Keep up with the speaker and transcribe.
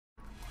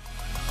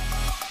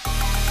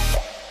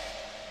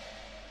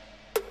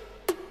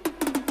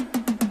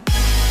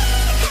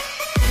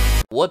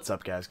What's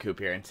up guys, Coop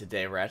here, and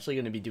today we're actually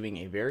going to be doing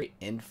a very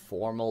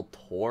informal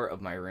tour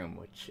of my room,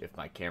 which if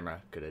my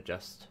camera could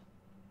adjust,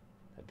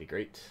 that'd be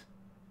great.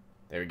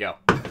 There we go.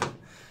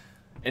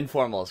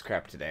 Informal as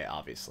crap today,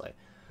 obviously.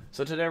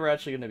 So today we're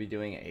actually going to be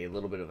doing a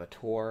little bit of a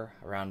tour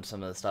around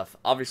some of the stuff.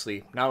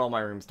 Obviously, not all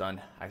my room's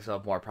done. I still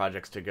have more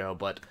projects to go,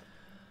 but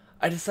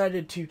I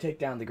decided to take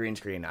down the green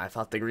screen. I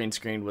thought the green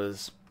screen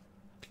was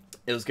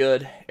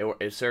good.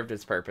 It served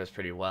its purpose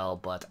pretty well,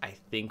 but I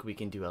think we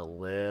can do a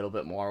little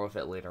bit more with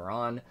it later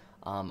on.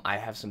 I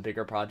have some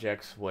bigger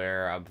projects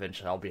where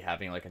eventually I'll be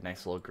having like a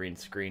nice little green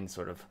screen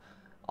sort of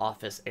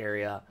office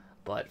area.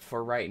 But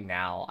for right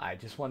now, I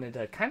just wanted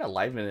to kind of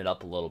liven it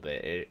up a little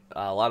bit.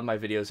 A lot of my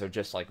videos are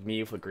just like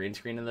me with a green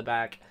screen in the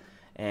back,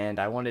 and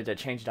I wanted to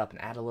change it up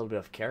and add a little bit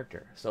of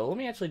character. So let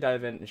me actually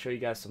dive in and show you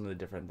guys some of the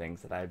different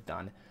things that I've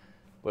done,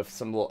 with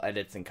some little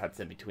edits and cuts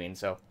in between.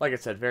 So, like I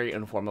said, very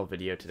informal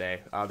video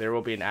today. There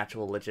will be an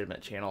actual legitimate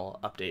channel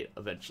update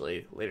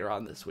eventually later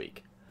on this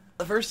week.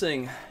 The first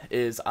thing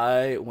is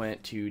I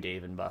went to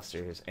Dave &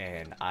 Buster's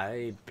and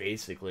I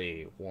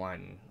basically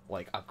won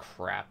like a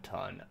crap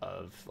ton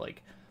of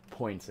like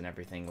points and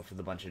everything with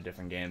a bunch of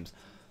different games.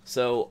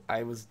 So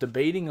I was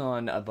debating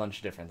on a bunch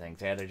of different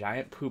things. I had a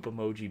giant poop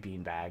emoji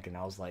beanbag and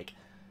I was like,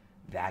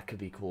 that could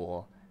be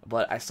cool.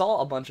 But I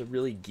saw a bunch of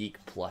really geek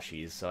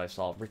plushies. So I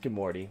saw Rick and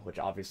Morty, which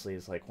obviously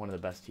is like one of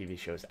the best TV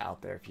shows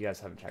out there. If you guys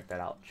haven't checked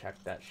that out,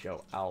 check that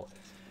show out.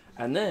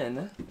 And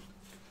then,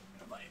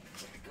 I might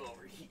go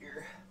over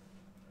here.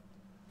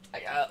 I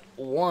got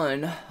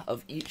one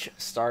of each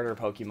starter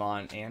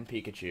Pokemon and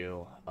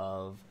Pikachu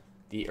of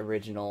the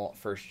original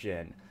first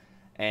gen.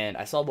 And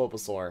I saw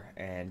Bulbasaur,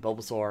 and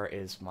Bulbasaur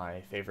is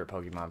my favorite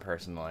Pokemon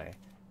personally.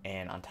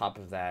 And on top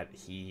of that,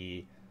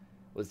 he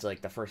was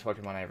like the first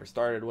Pokemon I ever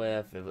started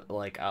with.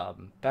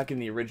 Back in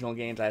the original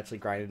games, I actually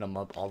grinded them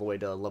up all the way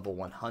to level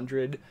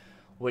 100,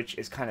 which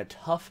is kind of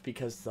tough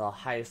because the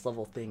highest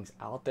level things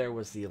out there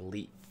was the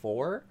Elite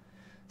Four.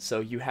 So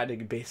you had to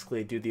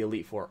basically do the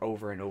Elite Four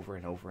over and over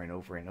and over and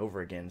over and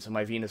over again. So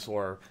my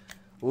Venusaur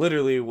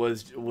literally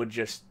would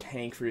just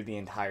tank through the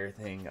entire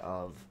thing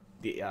of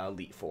the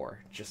Elite Four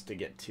just to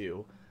get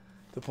to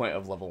the point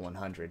of level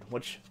 100,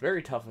 which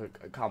very tough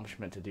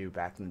accomplishment to do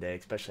back in the day,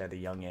 especially at a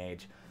young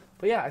age.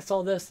 But yeah, I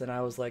saw this and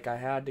I was like, I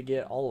had to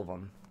get all of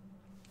them.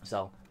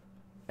 So,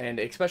 and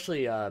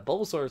especially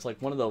Bulbasaur is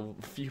like one of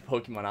the few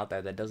Pokemon out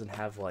there that doesn't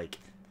have like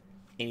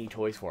any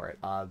toys for it.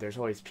 There's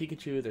always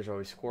Pikachu, there's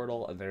always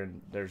Squirtle,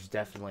 and there's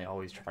definitely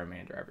always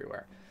Charmander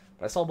everywhere.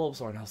 But I saw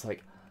Bulbasaur and I was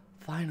like,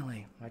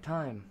 finally, my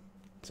time.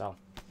 So,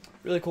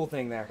 really cool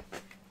thing there.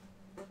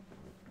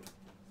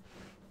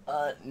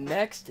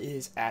 Next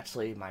is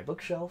actually my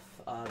bookshelf.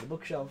 The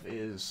bookshelf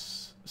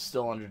is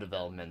still under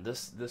development.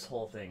 This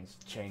whole thing's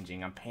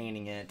changing. I'm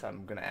painting it.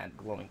 I'm gonna add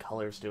glowing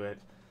colors to it.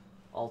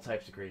 All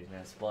types of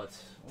craziness. But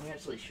let me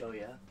actually show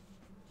you.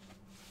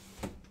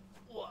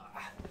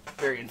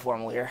 Very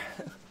informal here.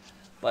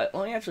 But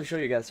let me actually show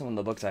you guys some of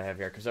the books I have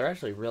here, because they're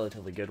actually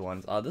relatively good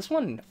ones. This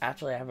one,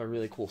 actually, I have a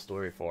really cool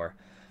story for.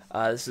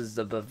 This is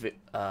the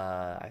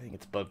I think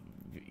it's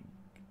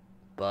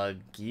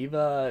Bhagavad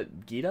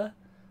Gita?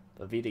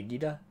 Bhagavad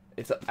Gita?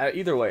 It's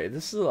either way,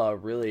 this is a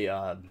really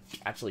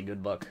actually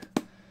good book.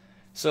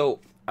 So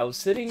I was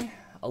sitting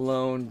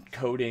alone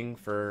coding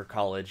for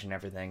college and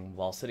everything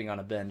while sitting on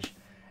a bench,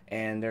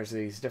 and there's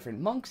these different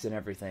monks and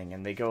everything,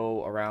 and they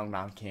go around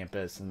on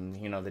campus and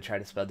they try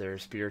to spread their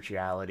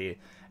spirituality,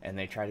 and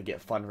they try to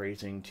get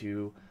fundraising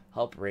to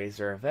help raise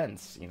their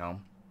events,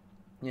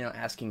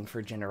 asking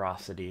for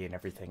generosity and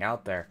everything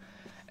out there.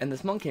 And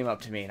this monk came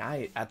up to me,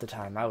 and at the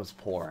time, I was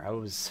poor.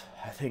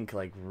 I think,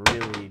 like,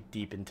 really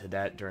deep into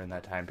debt during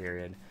that time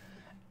period.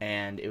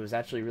 And it was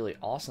actually really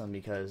awesome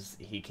because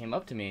he came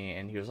up to me,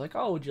 and he was like,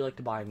 oh, would you like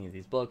to buy any of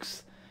these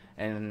books?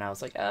 And I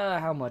was like,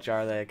 how much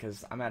are they?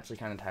 Because I'm actually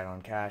kind of tight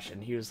on cash.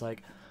 And he was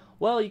like,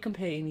 well, you can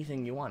pay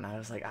anything you want. And I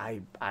was like,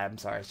 I'm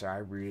sorry, sir, I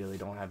really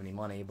don't have any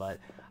money, but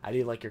I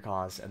do like your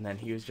cause. And then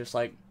he was just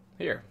like,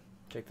 here,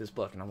 take this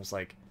book. And I was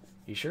like,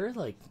 you sure?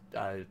 Like,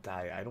 I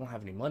don't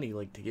have any money,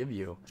 like, to give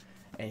you.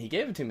 And he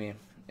gave it to me,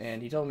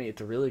 and he told me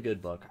it's a really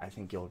good book. I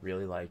think you'll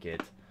really like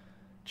it.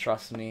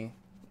 Trust me,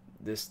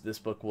 this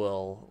book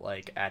will,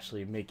 like,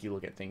 actually make you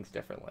look at things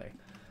differently.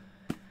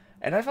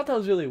 And I thought that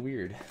was really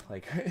weird.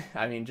 Like,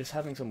 I mean, just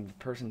having some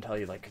person tell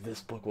you, like,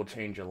 this book will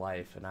change your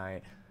life. And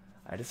I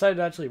decided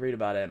to actually read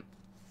about it.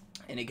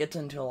 And it gets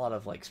into a lot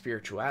of, like,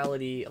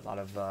 spirituality, a lot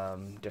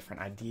of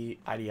different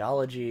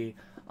ideology.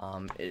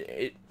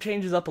 It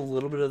changes up a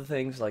little bit of the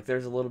things. Like,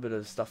 there's a little bit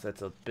of stuff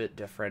that's a bit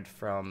different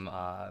from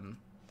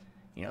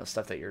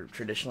stuff that you're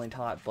traditionally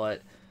taught,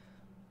 but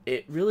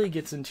it really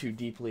gets into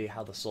deeply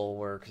how the soul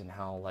works and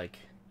how, like,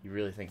 you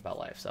really think about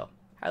life. So,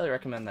 highly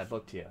recommend that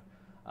book to you.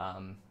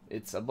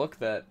 It's a book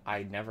that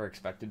I never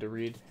expected to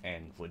read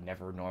and would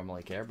never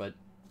normally care, but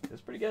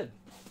it's pretty good.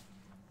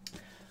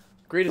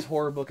 Greatest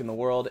horror book in the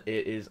world.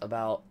 It is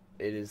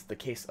the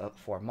case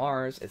for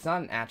Mars. It's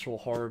not an actual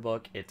horror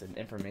book. It's an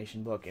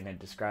information book, and it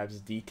describes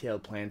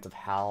detailed plans of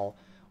how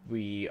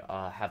we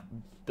have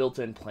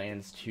built-in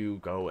plans to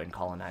go and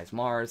colonize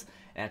Mars.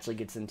 It actually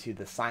gets into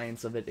the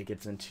science of it. It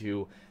gets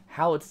into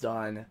how it's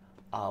done,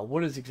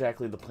 what is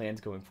exactly the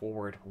plans going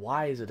forward,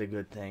 why is it a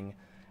good thing,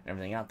 and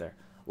everything out there.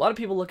 A lot of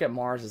people look at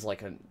Mars as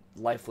like a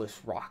lifeless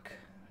rock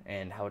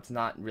and how it's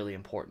not really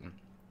important.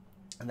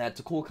 And that's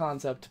a cool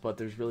concept, but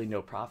there's really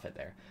no profit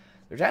there.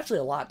 There's actually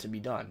a lot to be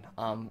done.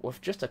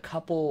 With just a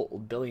couple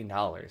 $1 billion,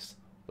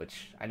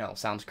 which I know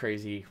sounds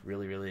crazy,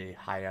 really, really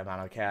high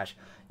amount of cash,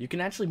 you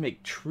can actually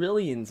make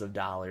trillions of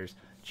dollars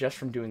just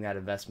from doing that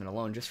investment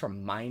alone, just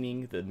from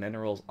mining the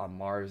minerals on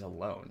Mars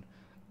alone.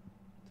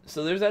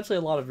 So there's actually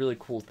a lot of really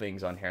cool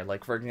things on here.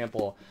 Like, for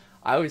example,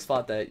 I always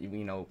thought that,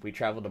 we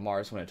travel to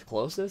Mars when it's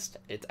closest.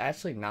 It's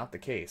actually not the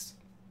case.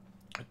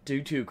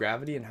 Due to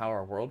gravity and how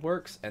our world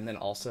works, and then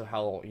also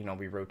how,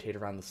 we rotate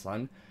around the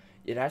sun,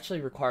 it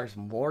actually requires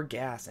more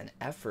gas and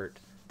effort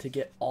to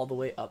get all the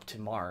way up to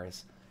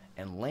Mars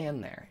and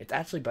land there. It's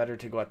actually better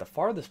to go at the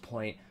farthest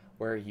point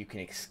where you can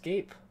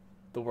escape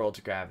the world's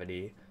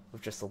gravity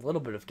with just a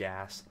little bit of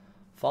gas,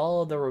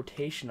 follow the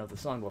rotation of the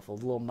sun with a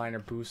little minor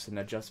boosts and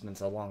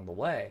adjustments along the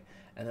way,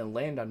 and then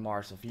land on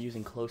Mars with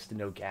using close to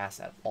no gas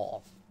at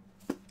all.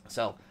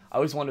 So I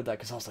always wondered that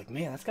because I was like,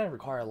 man, that's got to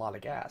require a lot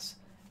of gas.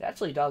 It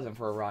actually doesn't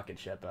for a rocket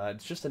ship.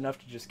 It's just enough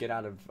to just get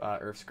out of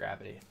Earth's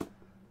gravity.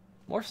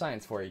 More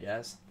science for you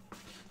guys.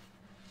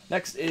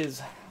 Next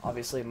is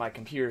obviously my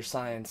computer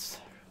science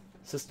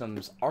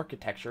systems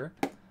architecture.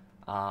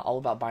 All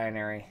about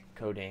binary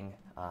coding,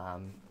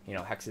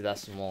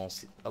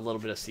 hexadecimal, a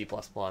little bit of C++.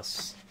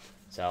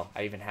 So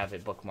I even have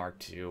it bookmarked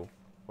to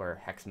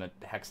where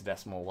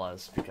hexadecimal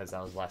was because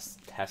that was the last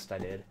test I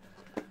did.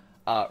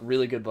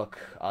 Really good book.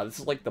 This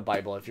is like the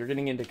Bible. If you're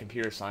getting into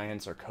computer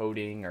science or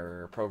coding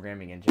or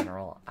programming in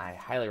general, I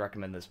highly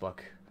recommend this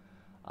book.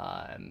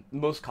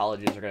 Most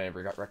colleges are going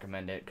to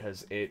recommend it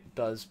because it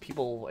does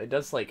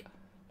like,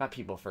 not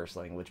people first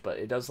language, but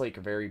it does like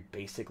a very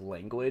basic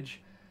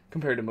language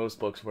compared to most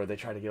books where they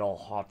try to get all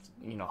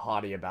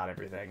haughty about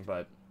everything.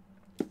 But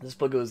this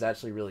book was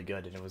actually really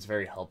good, and it was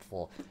very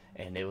helpful,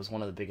 and it was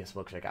one of the biggest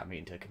books that got me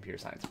into computer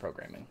science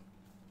programming.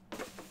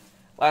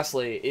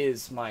 Lastly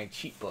is my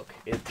cheat book.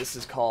 This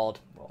is called,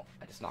 well,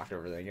 I just knocked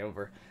everything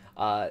over,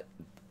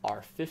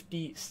 Our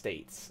 50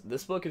 States.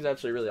 This book is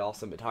actually really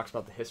awesome. It talks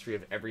about the history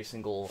of every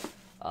single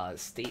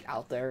state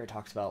out there. It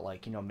talks about,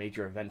 like,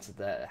 major events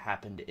that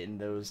happened in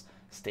those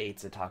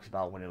states. It talks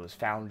about when it was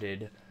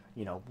founded,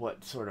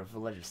 what sort of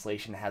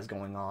legislation it has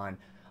going on.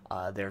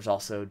 There's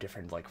also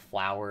different, like,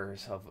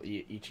 flowers of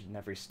each and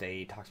every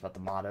state. It talks about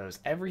the mottos.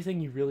 Everything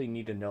you really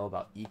need to know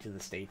about each of the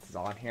states is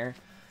on here.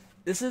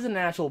 This isn't an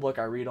actual book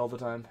I read all the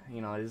time.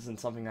 It isn't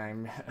something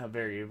I'm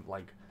very,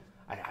 like,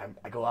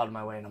 I go out of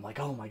my way and I'm like,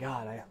 oh my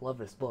god, I love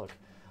this book.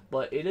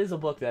 But it is a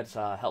book that's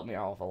helped me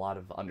out with a lot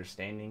of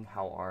understanding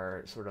how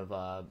our sort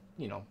of,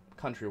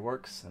 country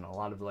works and a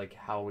lot of, like,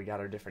 how we got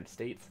our different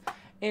states.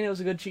 And it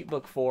was a good cheat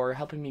book for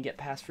helping me get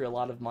past through a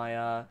lot of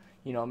my,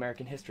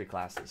 American history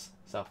classes.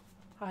 So,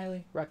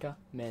 highly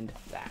recommend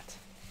that.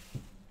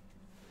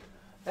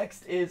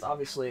 Next is,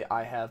 obviously,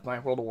 I have my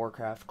World of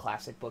Warcraft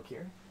Classic book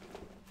here.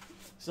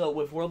 So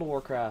with World of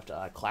Warcraft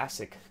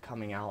Classic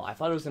coming out, I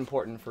thought it was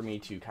important for me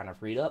to kind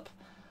of read up.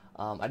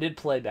 I did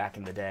play back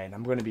in the day, and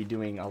I'm going to be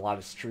doing a lot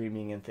of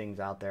streaming and things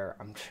out there.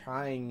 I'm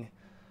trying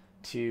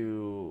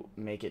to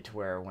make it to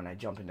where when I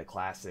jump into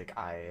Classic,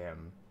 I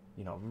am,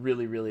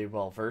 really, really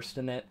well versed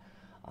in it.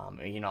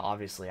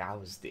 Obviously I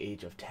was the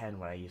age of 10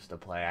 when I used to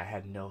play. I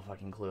had no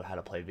fucking clue how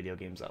to play video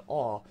games at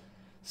all.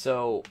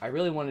 So I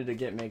really wanted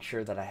to make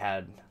sure that I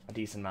had a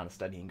decent amount of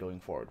studying going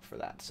forward for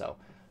that. So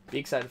be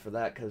excited for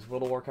that, because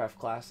World of Warcraft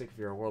Classic, if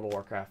you're a World of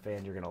Warcraft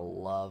fan, you're going to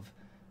love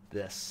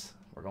this.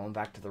 We're going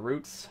back to the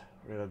roots.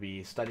 We're going to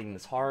be studying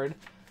this hard.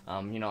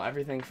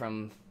 Everything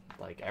from,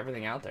 like,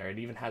 everything out there. It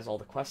even has all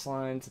the quest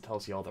lines. It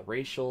tells you all the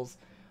racials.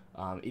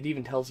 It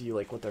even tells you,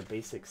 like, what their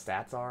basic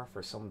stats are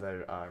for some of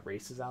the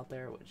races out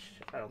there, which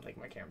I don't think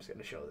my camera's going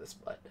to show this,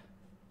 but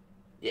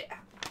yeah.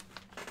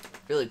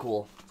 Really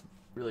cool.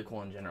 Really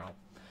cool in general.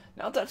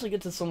 Now let's actually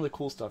get to some of the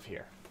cool stuff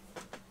here.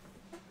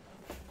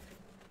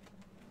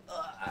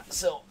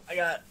 So, I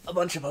got a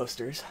bunch of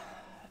posters,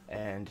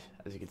 and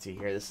as you can see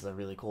here, this is a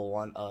really cool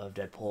one of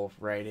Deadpool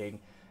riding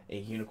a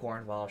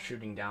unicorn while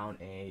shooting down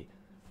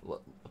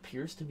what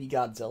appears to be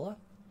Godzilla.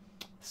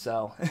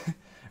 So,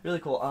 really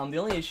cool. The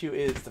only issue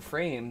is the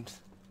frames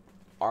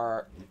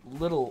are a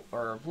little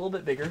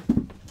bit bigger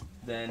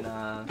than,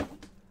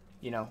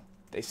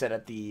 they said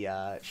at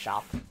the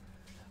shop.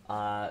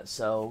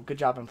 So, good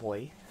job,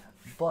 employee.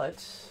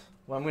 But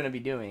what I'm going to be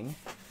doing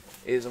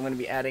is I'm going to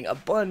be adding a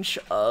bunch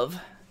of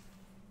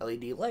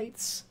LED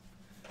lights,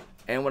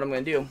 and what I'm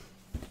going to do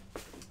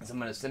is I'm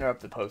going to center up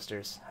the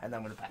posters, and then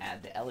I'm going to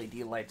add the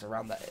LED lights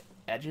around the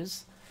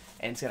edges,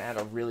 and it's going to add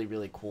a really,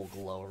 really cool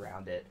glow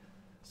around it.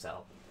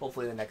 So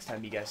hopefully the next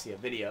time you guys see a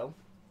video,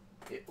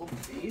 it will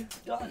be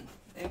done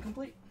and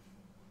complete.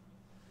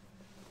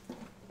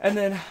 And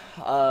then,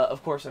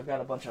 of course, I've got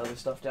a bunch of other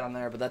stuff down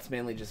there, but that's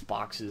mainly just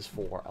boxes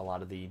for a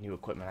lot of the new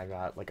equipment I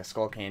got, like a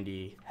Skull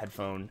Candy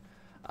headphone,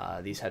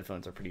 These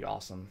headphones are pretty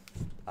awesome.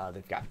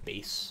 They've got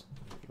bass,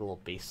 a little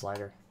bass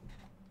slider,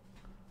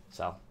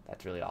 so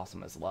that's really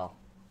awesome as well.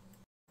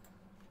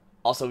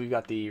 Also, we've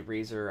got the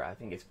Razer, I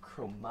think it's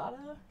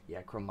Chromata?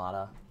 Yeah,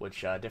 Chromata,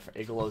 which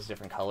it glows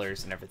different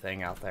colors and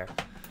everything out there.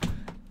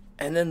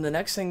 And then the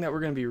next thing that we're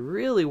going to be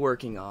really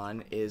working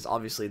on is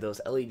obviously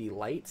those LED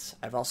lights.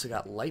 I've also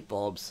got light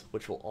bulbs,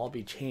 which will all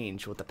be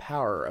changed with the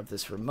power of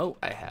this remote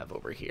I have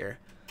over here.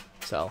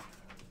 So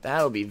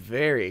that'll be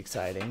very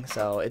exciting.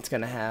 So it's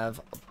going to have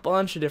a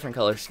bunch of different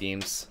color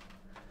schemes.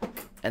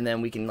 And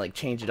then we can like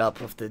change it up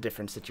with the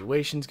different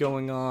situations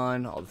going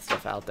on, all the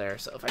stuff out there.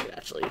 So if I could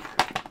actually...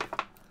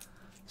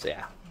 So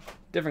yeah,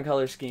 different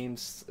color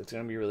schemes. It's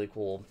going to be really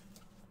cool.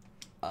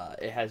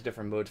 It has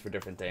different modes for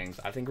different things.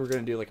 I think we're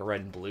going to do like a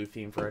red and blue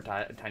theme for a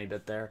tiny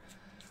bit there.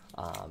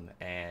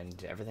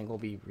 And everything will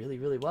be really,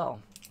 really well.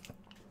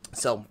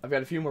 So I've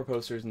got a few more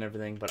posters and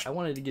everything, but I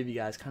wanted to give you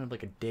guys kind of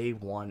like a day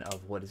one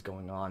of what is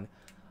going on.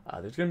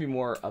 There's going to be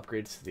more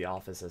upgrades to the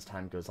office as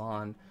time goes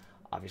on.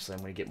 Obviously, I'm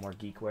going to get more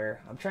geekware.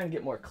 I'm trying to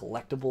get more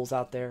collectibles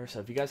out there. So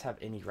if you guys have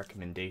any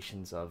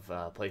recommendations of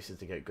places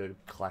to get good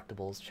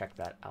collectibles, check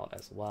that out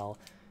as well.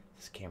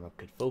 This camera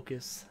could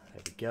focus.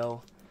 There we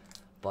go.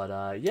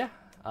 But yeah,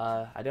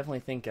 I definitely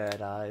think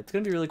that it's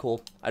going to be really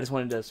cool. I just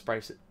wanted to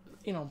spice it,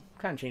 you know,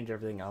 kind of change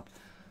everything up.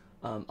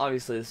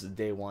 Obviously, this is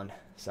day one,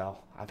 so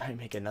I might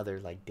make another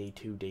like day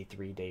 2, day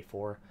 3, day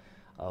 4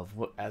 of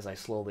what as I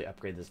slowly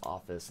upgrade this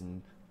office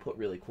and put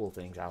really cool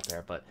things out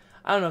there. But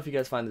I don't know if you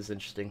guys find this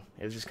interesting.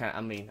 It was just kind of,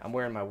 I mean, I'm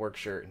wearing my work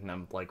shirt and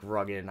I'm like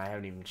rugged and I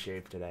haven't even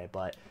shaved today,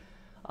 but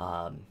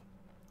I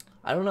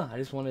don't know. I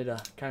just wanted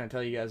to kind of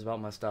tell you guys about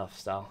my stuff.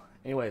 So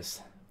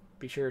anyways,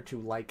 be sure to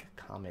like,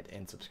 comment,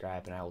 and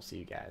subscribe, and I will see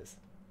you guys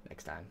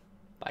next time.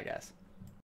 Bye, guys.